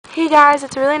Hey guys,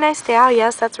 it's a really nice day out.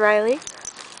 Yes, that's Riley.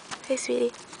 Hey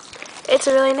sweetie. It's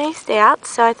a really nice day out,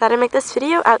 so I thought I'd make this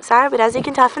video outside, but as you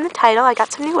can tell from the title, I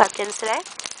got some new Webkinz today.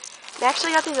 I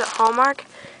actually got these at Hallmark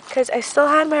because I still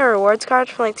had my rewards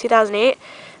cards from like 2008,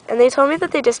 and they told me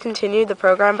that they discontinued the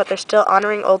program, but they're still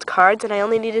honoring old cards, and I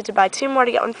only needed to buy 2 more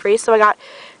to get one free, so I got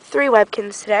 3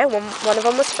 Webkinz today. One of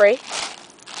them was free.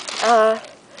 So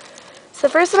the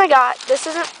first one I got, this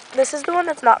is the one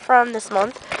that's not from this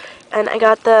month, and I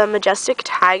got the Majestic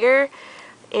Tiger,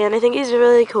 and I think he's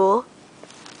really cool.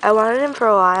 I wanted him for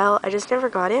a while, I just never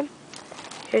got him.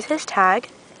 Here's his tag.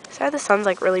 Sorry, the sun's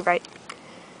like really bright.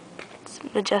 It's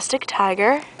Majestic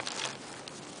Tiger.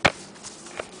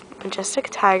 Majestic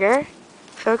Tiger.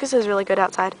 Focus is really good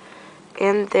outside.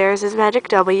 And there's his Magic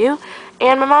W.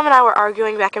 And my mom and I were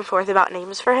arguing back and forth about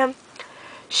names for him.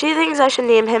 She thinks I should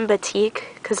name him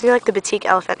Batik, because you know, like the Batik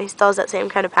elephant, he still has that same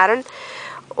kind of pattern.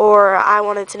 Or I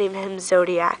wanted to name him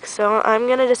Zodiac. So I'm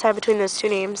going to decide between those two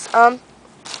names.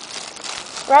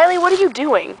 Riley, what are you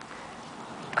doing?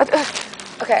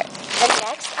 Okay, and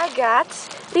next I got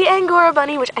the Angora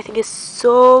bunny, which I think is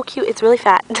so cute. It's really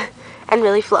fat and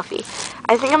really fluffy.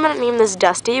 I think I'm going to name this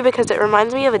Dusty because it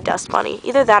reminds me of a dust bunny.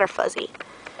 Either that or Fuzzy.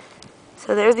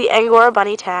 So there's the Angora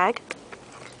bunny tag.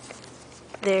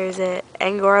 There's an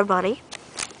Angora bunny,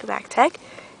 the back tag.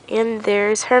 And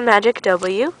there's her Magic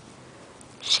W.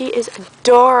 She is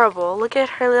adorable. Look at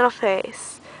her little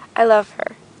face. I love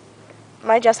her.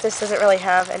 My Justice doesn't really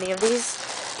have any of these,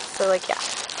 so like yeah.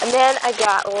 And then I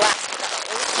got, last but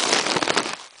not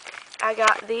least, I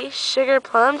got the Sugar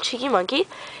Plum Cheeky Monkey,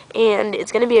 and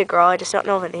it's going to be a girl. I just don't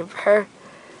know of a name for her.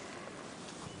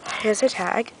 Here's her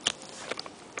tag.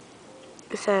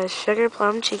 It says Sugar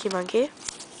Plum Cheeky Monkey.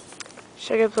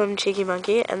 Sugar Plum Cheeky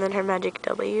Monkey, and then her Magic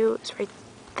W is right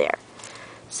there.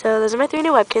 So those are my 3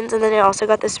 new Webkinz, and then I also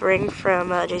got this ring from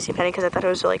JCPenney because I thought it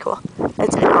was really cool.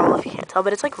 It's an owl if you can't tell,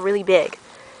 but it's like really big.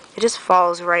 It just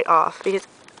falls right off because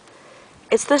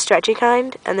it's the stretchy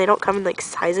kind, and they don't come in like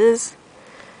sizes.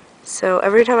 So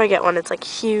every time I get one, it's like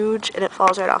huge, and it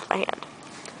falls right off my hand.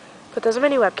 But those are my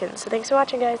new Webkinz, so thanks for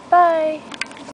watching, guys. Bye!